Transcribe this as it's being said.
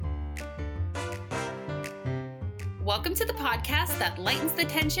Welcome to the podcast that lightens the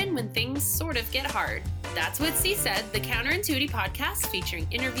tension when things sort of get hard. That's what C said, the Counterintuitive podcast featuring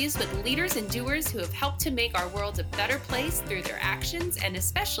interviews with leaders and doers who have helped to make our world a better place through their actions and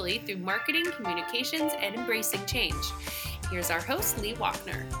especially through marketing, communications, and embracing change. Here's our host, Lee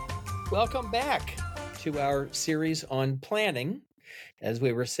Wochner. Welcome back to our series on planning. As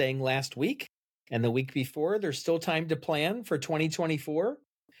we were saying last week and the week before, there's still time to plan for 2024,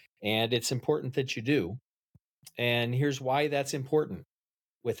 and it's important that you do. And here's why that's important.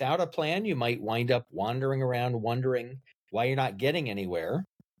 Without a plan, you might wind up wandering around wondering why you're not getting anywhere.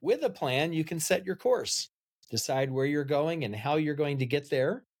 With a plan, you can set your course, decide where you're going and how you're going to get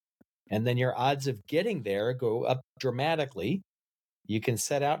there, and then your odds of getting there go up dramatically. You can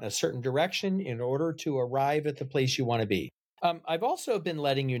set out in a certain direction in order to arrive at the place you want to be. I've also been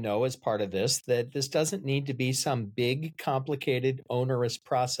letting you know as part of this that this doesn't need to be some big, complicated, onerous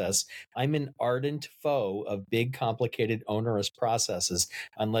process. I'm an ardent foe of big, complicated, onerous processes,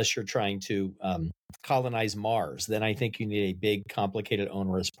 unless you're trying to colonize Mars. Then I think you need a big, complicated,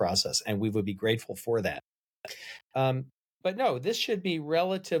 onerous process, and we would be grateful for that. But no, this should be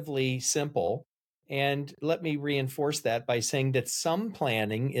relatively simple. And let me reinforce that by saying that some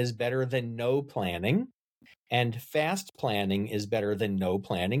planning is better than no planning. And fast planning is better than no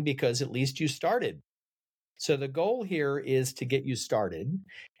planning because at least you started. So the goal here is to get you started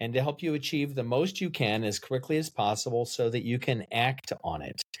and to help you achieve the most you can as quickly as possible so that you can act on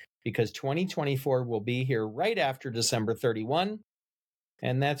it. Because 2024 will be here right after December 31,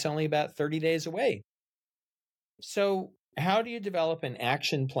 and that's only about 30 days away. So how do you develop an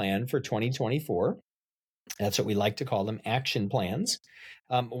action plan for 2024? That's what we like to call them, action plans.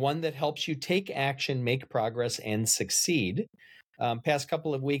 One that helps you take action, make progress, and succeed. Past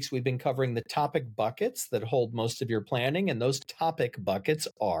couple of weeks, we've been covering the topic buckets that hold most of your planning, and those topic buckets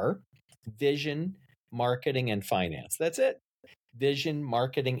are vision, marketing, and finance. That's it. Vision,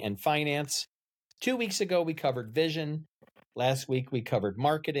 marketing, and finance. 2 weeks ago, we covered vision. Last week, we covered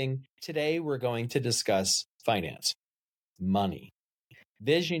marketing. Today, we're going to discuss finance, money.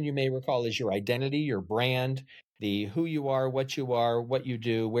 Vision, you may recall, is your identity, your brand, the who you are, what you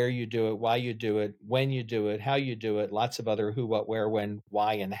do, where you do it, why you do it, when you do it, how you do it, lots of other who, what, where, when,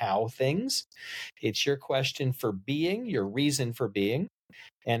 why, and how things. It's your question for being, your reason for being,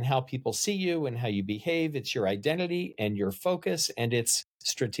 and how people see you and how you behave. It's your identity and your focus, and it's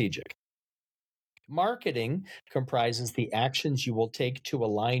strategic. Marketing comprises the actions you will take to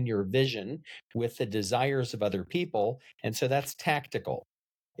align your vision with the desires of other people, and so that's tactical.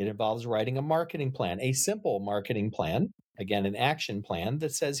 It involves writing a marketing plan, a simple marketing plan, again, an action plan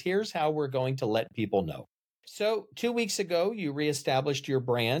that says, here's how we're going to let people know. So 2 weeks ago, you reestablished your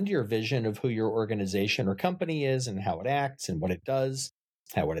brand, your vision of who your organization or company is and how it acts and what it does,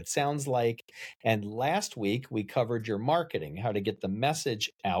 what it sounds like. And last week, we covered your marketing, how to get the message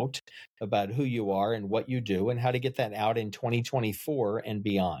out about who you are and what you do and how to get that out in 2024 and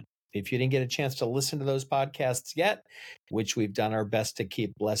beyond. If you didn't get a chance to listen to those podcasts yet, which we've done our best to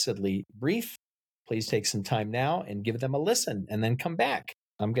keep blessedly brief, please take some time now and give them a listen and then come back.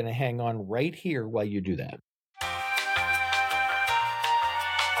 I'm going to hang on right here while you do that.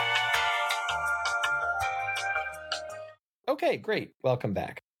 Okay, great. Welcome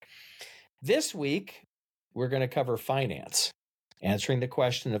back. This week, we're going to cover finance, answering the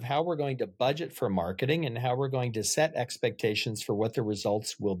question of how we're going to budget for marketing and how we're going to set expectations for what the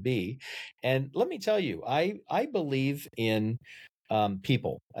results will be. And let me tell you, I believe in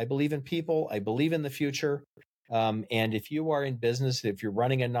people. I believe in people. I believe in the future. And if you are in business, if you're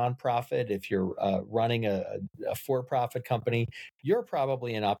running a nonprofit, if you're running a for-profit company, you're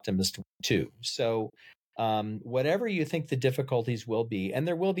probably an optimist too. So whatever you think the difficulties will be, and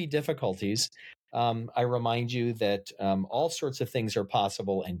there will be difficulties, I remind you that all sorts of things are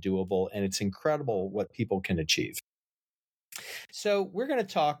possible and doable, and it's incredible what people can achieve. So we're going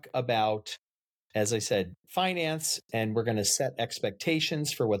to talk about, as I said, finance, and we're going to set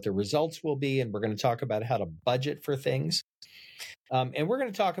expectations for what the results will be, and we're going to talk about how to budget for things. And we're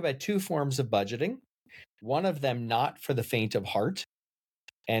going to talk about two forms of budgeting, one of them not for the faint of heart.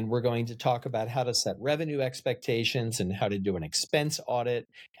 And we're going to talk about how to set revenue expectations and how to do an expense audit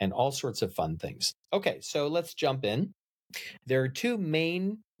and all sorts of fun things. Okay, so let's jump in. There are two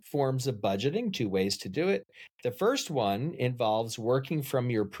main forms of budgeting, two ways to do it. The first one involves working from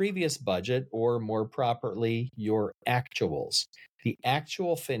your previous budget, or more properly, your actuals, the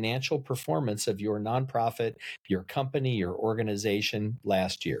actual financial performance of your nonprofit, your company, your organization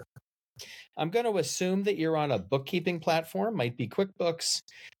last year. I'm going to assume that you're on a bookkeeping platform, might be QuickBooks,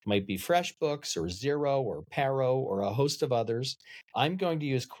 might be FreshBooks or Xero or Paro or a host of others. I'm going to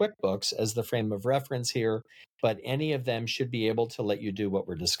use QuickBooks as the frame of reference here, but any of them should be able to let you do what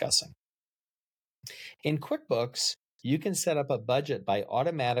we're discussing. In QuickBooks, you can set up a budget by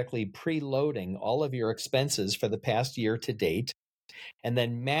automatically preloading all of your expenses for the past year to date, and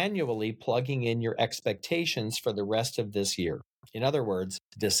then manually plugging in your expectations for the rest of this year. In other words,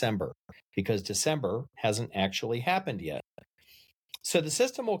 December, because December hasn't actually happened yet. So the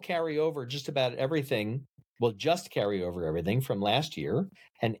system will carry over just about everything, will just carry over everything from last year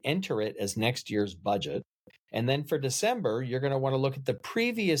and enter it as next year's budget. And then for December, you're going to want to look at the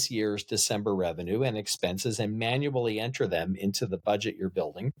previous year's December revenue and expenses and manually enter them into the budget you're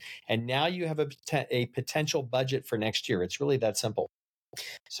building. And now you have a potential budget for next year. It's really that simple.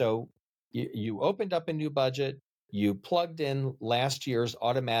 So you opened up a new budget, you plugged in last year's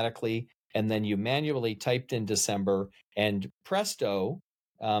automatically, and then you manually typed in December, and presto,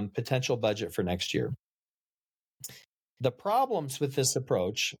 potential budget for next year. The problems with this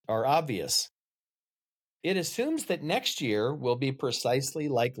approach are obvious. It assumes that next year will be precisely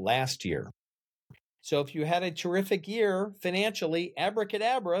like last year. So if you had a terrific year financially,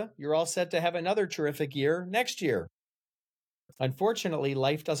 abracadabra, you're all set to have another terrific year next year. Unfortunately,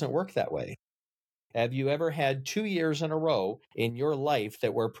 life doesn't work that way. Have you ever had 2 years in a row in your life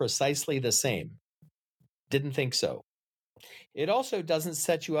that were precisely the same? Didn't think so. It also doesn't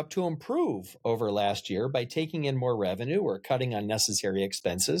set you up to improve over last year by taking in more revenue or cutting unnecessary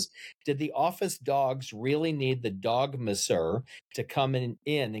expenses. Did the office dogs really need the dog masseur to come in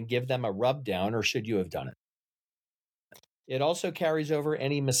and give them a rub down, or should you have done it? It also carries over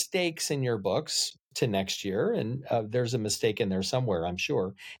any mistakes in your books to next year. And there's a mistake in there somewhere, I'm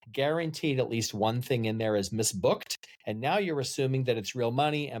sure. Guaranteed at least one thing in there is misbooked. And now you're assuming that it's real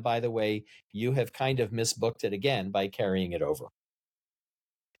money. And by the way, you have kind of misbooked it again by carrying it over.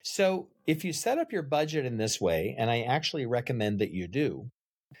 So if you set up your budget in this way, and I actually recommend that you do,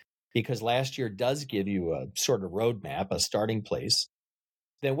 because last year does give you a sort of roadmap, a starting place,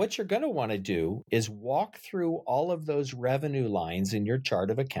 then what you're going to want to do is walk through all of those revenue lines in your chart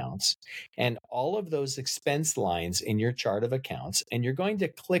of accounts and all of those expense lines in your chart of accounts, and you're going to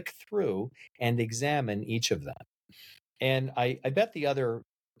click through and examine each of them. And I bet the other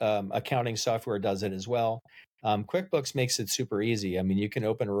accounting software does it as well. QuickBooks makes it super easy. I mean, you can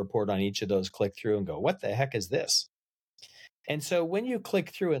open a report on each of those, click through and go, what the heck is this? And so when you click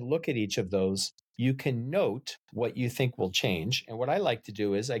through and look at each of those, you can note what you think will change. And what I like to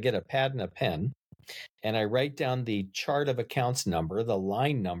do is I get a pad and a pen and I write down the chart of accounts number, the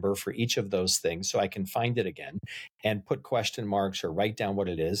line number for each of those things so I can find it again and put question marks or write down what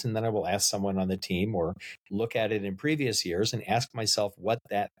it is. And then I will ask someone on the team or look at it in previous years and ask myself what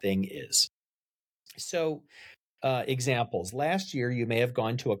that thing is. So examples, last year you may have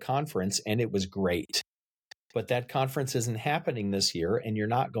gone to a conference and it was great. But that conference isn't happening this year and you're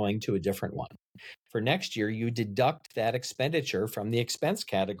not going to a different one. For next year, you deduct that expenditure from the expense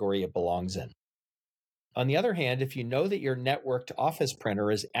category it belongs in. On the other hand, if you know that your networked office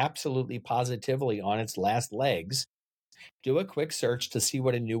printer is absolutely positively on its last legs, do a quick search to see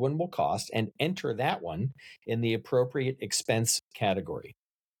what a new one will cost and enter that one in the appropriate expense category.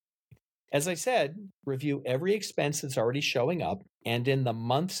 As I said, review every expense that's already showing up and in the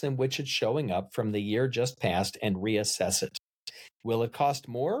months in which it's showing up from the year just passed and reassess it. Will it cost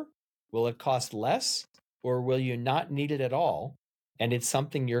more? Will it cost less? Or will you not need it at all? And it's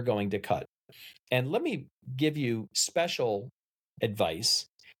something you're going to cut. And let me give you special advice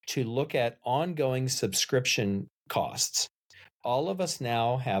to look at ongoing subscription costs. All of us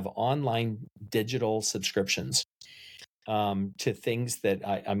now have online digital subscriptions. To things that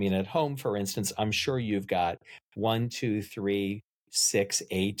I mean, at home, for instance, I'm sure you've got 1, 2, 3, 6,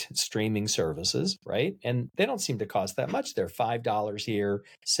 8 streaming services, right? And they don't seem to cost that much. They're $5 here,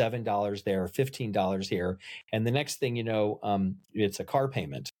 $7 there, $15 here. And the next thing you know, it's a car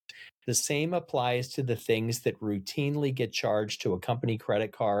payment. The same applies to the things that routinely get charged to a company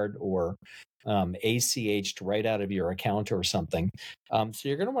credit card or ACH'd right out of your account or something. So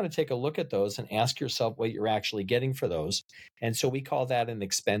you're going to want to take a look at those and ask yourself what you're actually getting for those. And so we call that an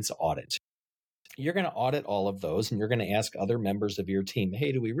expense audit. You're going to audit all of those and you're going to ask other members of your team,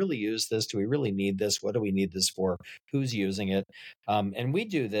 hey, do we really use this? Do we really need this? What do we need this for? Who's using it? And we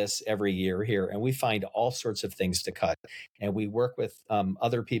do this every year here and we find all sorts of things to cut. And we work with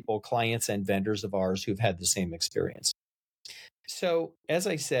other people, clients and vendors of ours who've had the same experience. So as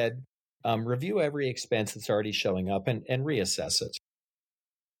I said, review every expense that's already showing up and reassess it.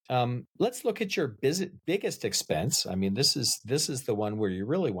 Let's look at your biggest expense. I mean, this is the one where you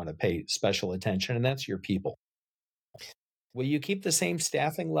really want to pay special attention, and that's your people. Will you keep the same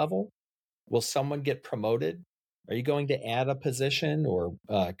staffing level? Will someone get promoted? Are you going to add a position or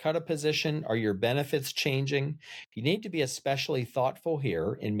cut a position? Are your benefits changing? You need to be especially thoughtful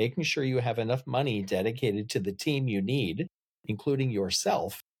here in making sure you have enough money dedicated to the team you need, including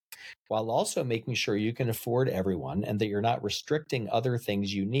yourself, while also making sure you can afford everyone and that you're not restricting other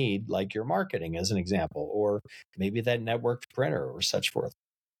things you need, like your marketing, as an example, or maybe that networked printer or such forth.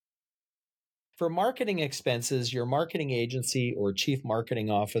 For marketing expenses, your marketing agency or chief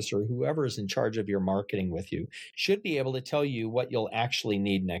marketing officer, whoever is in charge of your marketing with you, should be able to tell you what you'll actually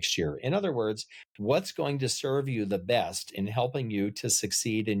need next year. In other words, what's going to serve you the best in helping you to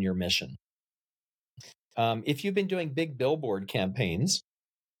succeed in your mission. If you've been doing big billboard campaigns,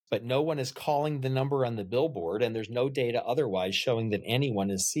 but no one is calling the number on the billboard and there's no data otherwise showing that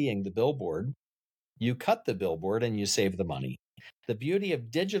anyone is seeing the billboard, you cut the billboard and you save the money. The beauty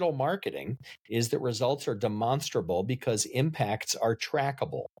of digital marketing is that results are demonstrable because impacts are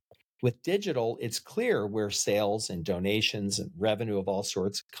trackable. With digital, it's clear where sales and donations and revenue of all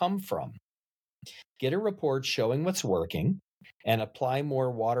sorts come from. Get a report showing what's working and apply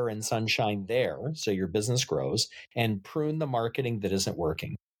more water and sunshine there so your business grows, and prune the marketing that isn't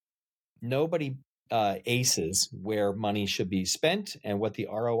working. Nobody aces where money should be spent and what the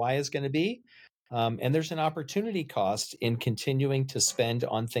ROI is going to be. And there's an opportunity cost in continuing to spend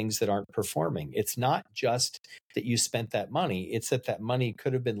on things that aren't performing. It's not just that you spent that money, it's that that money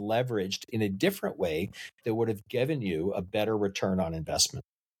could have been leveraged in a different way that would have given you a better return on investment.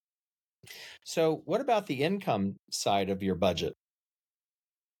 So, what about the income side of your budget?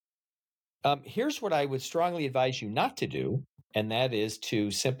 Here's what I would strongly advise you not to do, and that is to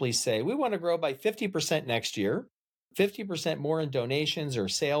simply say, we want to grow by 50% next year, 50% more in donations or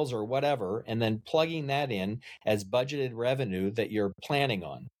sales or whatever, and then plugging that in as budgeted revenue that you're planning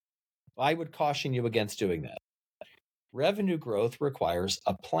on. I would caution you against doing that. Revenue growth requires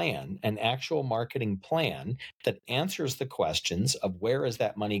a plan, an actual marketing plan that answers the questions of where is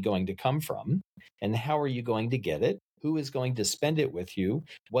that money going to come from and how are you going to get it? Who is going to spend it with you?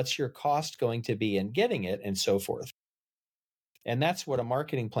 What's your cost going to be in getting it? And so forth. And that's what a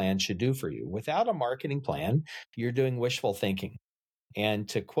marketing plan should do for you. Without a marketing plan, you're doing wishful thinking. And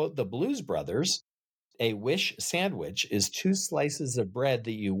to quote the Blues Brothers, a wish sandwich is two slices of bread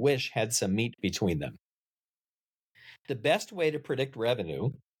that you wish had some meat between them. The best way to predict revenue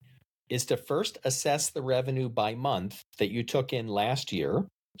is to first assess the revenue by month that you took in last year.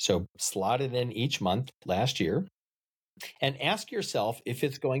 So slot it in each month last year and ask yourself if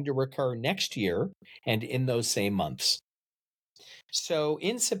it's going to recur next year and in those same months. So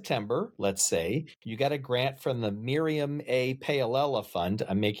in September, let's say, you got a grant from the Miriam A. Paolella Fund.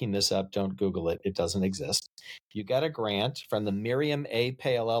 I'm making this up. Don't Google it. It doesn't exist. You got a grant from the Miriam A.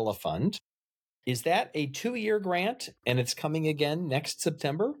 Paolella Fund. Is that a 2-year grant and it's coming again next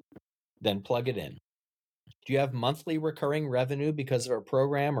September? Then plug it in. Do you have monthly recurring revenue because of a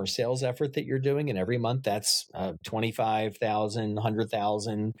program or sales effort that you're doing? And every month that's 25,000,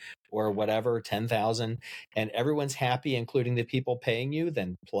 100,000 or whatever, 10,000, and everyone's happy, including the people paying you,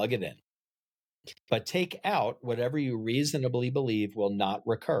 then plug it in. But take out whatever you reasonably believe will not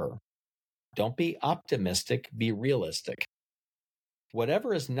recur. Don't be optimistic, be realistic.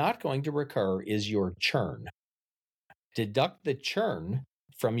 Whatever is not going to recur is your churn. Deduct the churn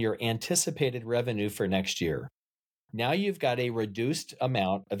from your anticipated revenue for next year. Now you've got a reduced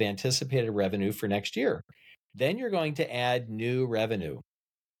amount of anticipated revenue for next year. Then you're going to add new revenue.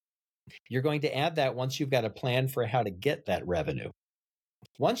 You're going to add that once you've got a plan for how to get that revenue.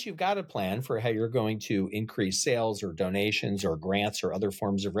 Once you've got a plan for how you're going to increase sales or donations or grants or other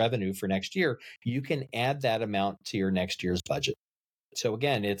forms of revenue for next year, you can add that amount to your next year's budget. So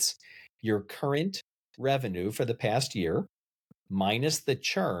again, it's your current revenue for the past year minus the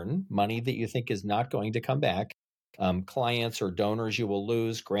churn, money that you think is not going to come back, clients or donors you will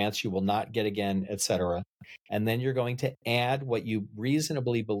lose, grants you will not get again, etc. And then you're going to add what you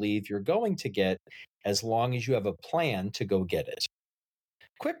reasonably believe you're going to get as long as you have a plan to go get it.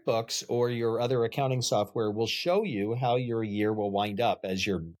 QuickBooks or your other accounting software will show you how your year will wind up as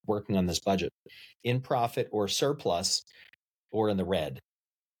you're working on this budget, in profit or surplus or in the red.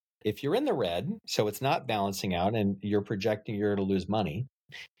 If you're in the red, so it's not balancing out and you're projecting you're going to lose money,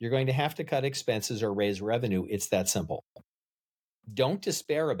 you're going to have to cut expenses or raise revenue. It's that simple. Don't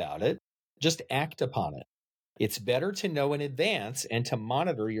despair about it. Just act upon it. It's better to know in advance and to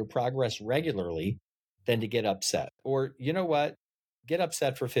monitor your progress regularly than to get upset. Or, you know what? get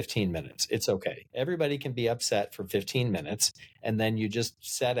upset for 15 minutes. It's okay. Everybody can be upset for 15 minutes. And then you just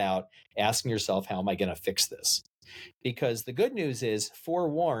set out asking yourself, how am I going to fix this? Because the good news is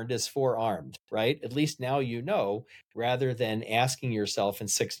forewarned is forearmed, right? At least now you know, rather than asking yourself in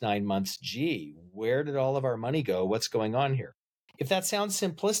 6, 9 months, gee, where did all of our money go? What's going on here? If that sounds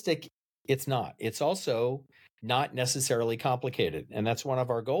simplistic, it's not. It's also not necessarily complicated. And that's one of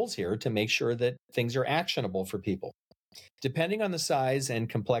our goals here, to make sure that things are actionable for people. Depending on the size and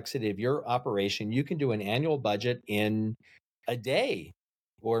complexity of your operation, you can do an annual budget in a day,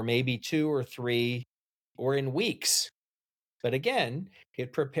 or maybe 2 or 3, or in weeks. But again,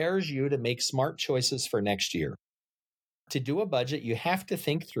 it prepares you to make smart choices for next year. To do a budget, you have to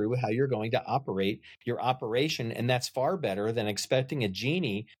think through how you're going to operate your operation, and that's far better than expecting a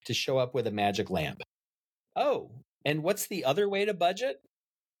genie to show up with a magic lamp. Oh, and what's the other way to budget?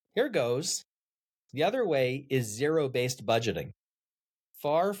 Here goes. The other way is zero-based budgeting.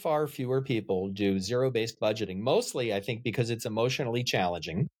 Far, far fewer people do zero-based budgeting, mostly, I think, because it's emotionally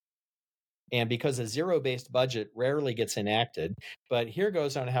challenging and because a zero-based budget rarely gets enacted. But here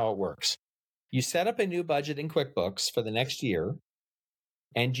goes on how it works. You set up a new budget in QuickBooks for the next year,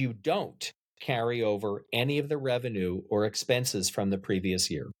 and you don't carry over any of the revenue or expenses from the previous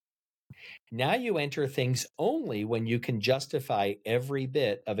year. Now you enter things only when you can justify every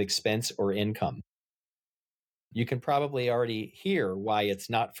bit of expense or income. You can probably already hear why it's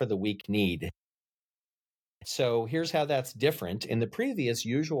not for the weak-kneed. So here's how that's different. In the previous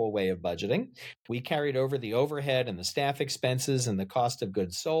usual way of budgeting, we carried over the overhead and the staff expenses and the cost of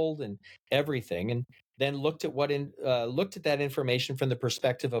goods sold and everything, and then looked at that information from the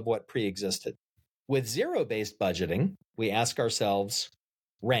perspective of what pre-existed. With zero-based budgeting, we ask ourselves,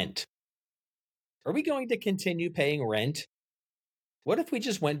 rent. Are we going to continue paying rent? What if we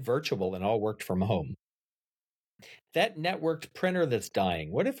just went virtual and all worked from home? That networked printer that's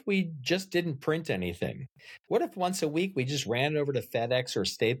dying, what if we just didn't print anything? What if once a week we just ran over to FedEx or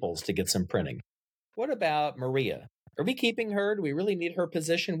Staples to get some printing? What about Maria? Are we keeping her? Do we really need her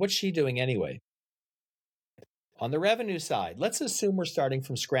position? What's she doing anyway? On the revenue side, let's assume we're starting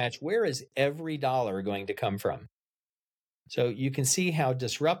from scratch. Where is every dollar going to come from? So you can see how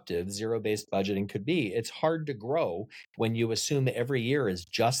disruptive zero-based budgeting could be. It's hard to grow when you assume every year is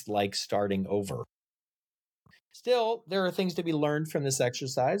just like starting over. Still, there are things to be learned from this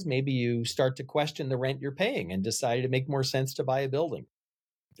exercise. Maybe you start to question the rent you're paying and decide to make more sense to buy a building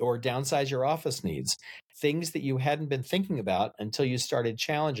or downsize your office needs, things that you hadn't been thinking about until you started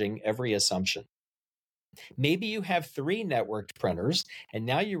challenging every assumption. Maybe you have 3 networked printers, and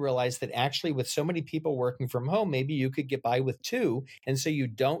now you realize that actually with so many people working from home, maybe you could get by with 2, and so you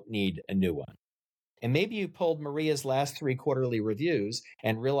don't need a new one. And maybe you pulled Maria's last 3 quarterly reviews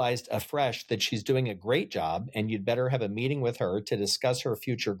and realized afresh that she's doing a great job, and you'd better have a meeting with her to discuss her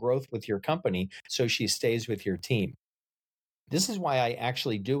future growth with your company so she stays with your team. This is why I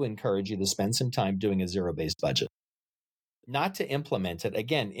actually do encourage you to spend some time doing a zero-based budget. Not to implement it.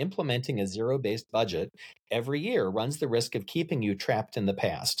 Again, implementing a zero-based budget every year runs the risk of keeping you trapped in the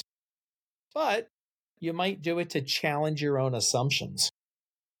past. But you might do it to challenge your own assumptions.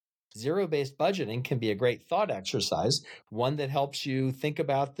 Zero-based budgeting can be a great thought exercise, one that helps you think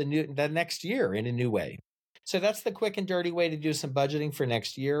about the next year in a new way. So that's the quick and dirty way to do some budgeting for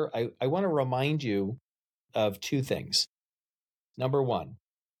next year. I want to remind you of 2 things. Number 1,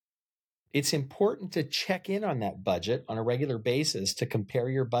 it's important to check in on that budget on a regular basis to compare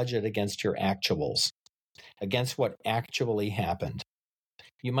your budget against your actuals, against what actually happened.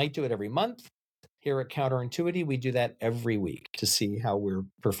 You might do it every month. Here at Counterintuity, we do that every week to see how we're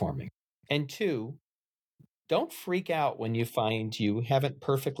performing. And 2, don't freak out when you find you haven't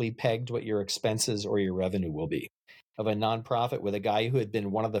perfectly pegged what your expenses or your revenue will be. Of a nonprofit with a guy who had been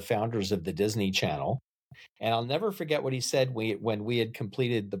one of the founders of the Disney Channel. And I'll never forget what he said when we had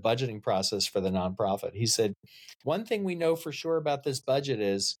completed the budgeting process for the nonprofit. He said, one thing we know for sure about this budget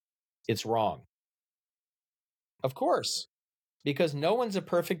is it's wrong. Of course, because no one's a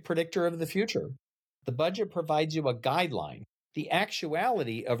perfect predictor of the future. The budget provides you a guideline. The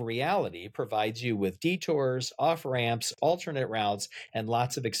actuality of reality provides you with detours, off-ramps, alternate routes, and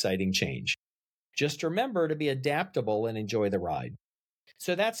lots of exciting change. Just remember to be adaptable and enjoy the ride.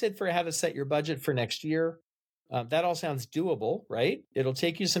 So that's it for how to set your budget for next year. That all sounds doable, right? It'll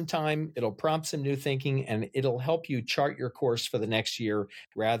take you some time, it'll prompt some new thinking, and it'll help you chart your course for the next year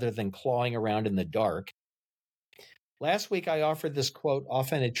rather than clawing around in the dark. Last week, I offered this quote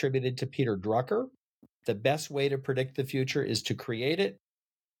often attributed to Peter Drucker. The best way to predict the future is to create it.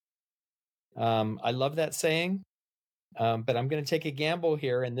 I love that saying, but I'm going to take a gamble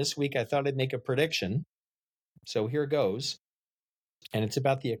here. And this week, I thought I'd make a prediction. So here goes. and it's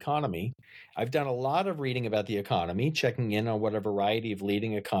about the economy. I've done a lot of reading about the economy, checking in on what a variety of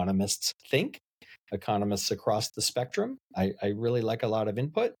leading economists think, economists across the spectrum. I really like a lot of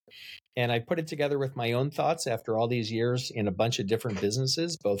input. And I put it together with my own thoughts after all these years in a bunch of different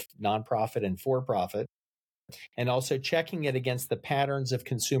businesses, both nonprofit and for-profit, and also checking it against the patterns of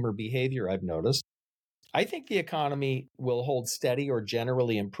consumer behavior I've noticed. I think the economy will hold steady or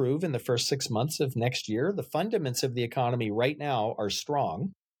generally improve in the first 6 months of next year. The fundamentals of the economy right now are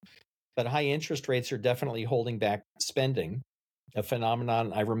strong, but high interest rates are definitely holding back spending, a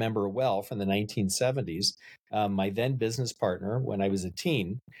phenomenon I remember well from the 1970s. My then business partner, when I was a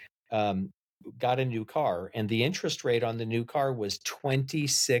teen, got a new car, and the interest rate on the new car was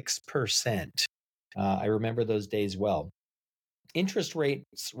 26%. I remember those days well. Interest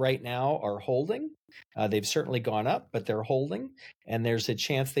rates right now are holding. They've certainly gone up, but they're holding, and there's a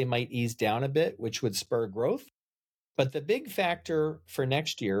chance they might ease down a bit, which would spur growth. But the big factor for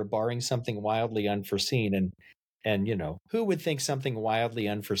next year, barring something wildly unforeseen, and you know, who would think something wildly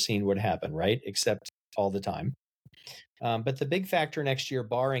unforeseen would happen, right? Except all the time. But the big factor next year,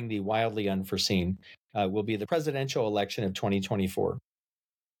 barring the wildly unforeseen, will be the presidential election of 2024.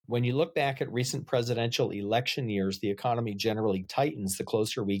 When you look back at recent presidential election years, the economy generally tightens the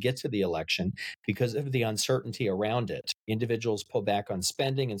closer we get to the election because of the uncertainty around it. Individuals pull back on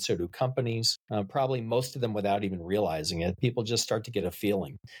spending, and so do companies, probably most of them without even realizing it. People just start to get a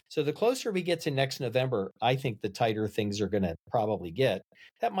feeling. So the closer we get to next November, I think the tighter things are going to probably get.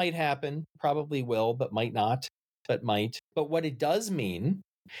 That might happen, probably will, but might not, but might. But what it does mean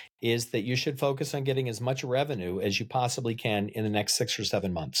is that you should focus on getting as much revenue as you possibly can in the next 6 or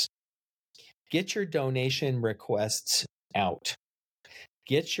 7 months. Get your donation requests out.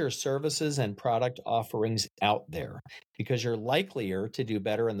 Get your services and product offerings out there because you're likelier to do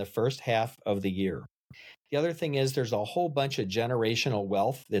better in the first half of the year. The other thing is there's a whole bunch of generational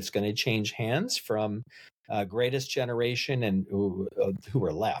wealth that's going to change hands from greatest generation and who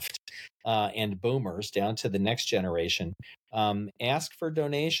are left and boomers down to the next generation. Ask for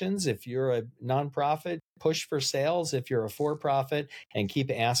donations. If you're a nonprofit, push for sales. If you're a for-profit, and keep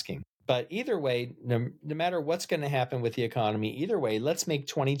asking. But either way, no matter what's going to happen with the economy, either way, let's make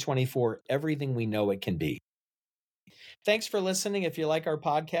 2024 everything we know it can be. Thanks for listening. If you like our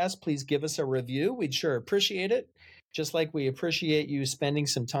podcast, please give us a review. We'd sure appreciate it, just like we appreciate you spending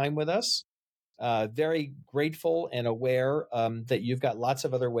some time with us. Very grateful and aware that you've got lots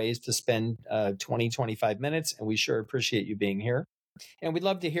of other ways to spend 20, 25 minutes, and we sure appreciate you being here. And we'd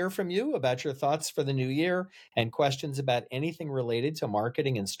love to hear from you about your thoughts for the new year and questions about anything related to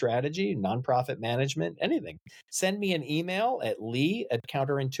marketing and strategy, nonprofit management, anything. Send me an email at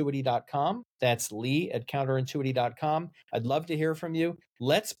lee@counterintuity.com. That's lee@counterintuity.com. I'd love to hear from you.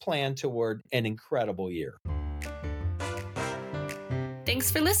 Let's plan toward an incredible year. Thanks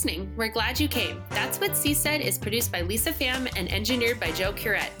for listening. We're glad you came. That's What C Said is produced by Lisa Pham and engineered by Joe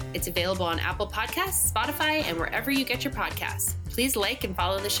Curette. It's available on Apple Podcasts, Spotify, and wherever you get your podcasts. Please like and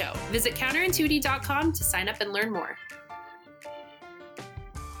follow the show. Visit counterintuity.com to sign up and learn more.